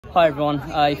Hi everyone,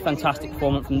 a fantastic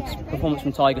performance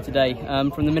from Tiger today.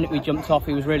 From the minute we jumped off,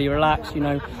 he was really relaxed. You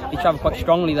know, he travelled quite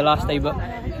strongly the last day, but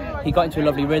he got into a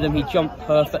lovely rhythm. He jumped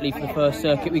perfectly for the first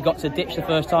circuit. We got to ditch the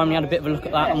first time. He had a bit of a look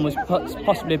at that and was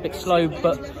possibly a bit slow,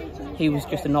 but he was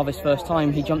just a novice first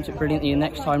time. He jumped it brilliantly the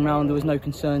next time round. There was no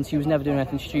concerns. He was never doing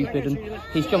anything stupid, and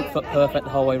he's jumped foot perfect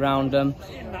the whole way round.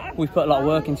 We've put a lot of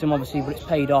work into him, obviously, but it's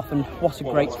paid off, and what a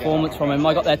great performance from him.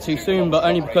 I got there too soon, but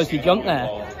only because he jumped there,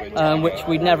 which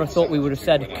we never thought we would have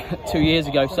said 2 years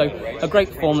ago. So a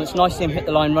great performance. Nice to see him hit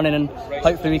the line running, and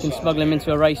hopefully we can smuggle him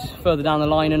into a race further down the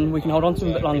line and we can hold on to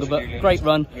him a bit longer. But great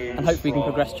run, and hopefully we can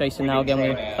progress chasing now again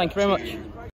with him. Thank you very much.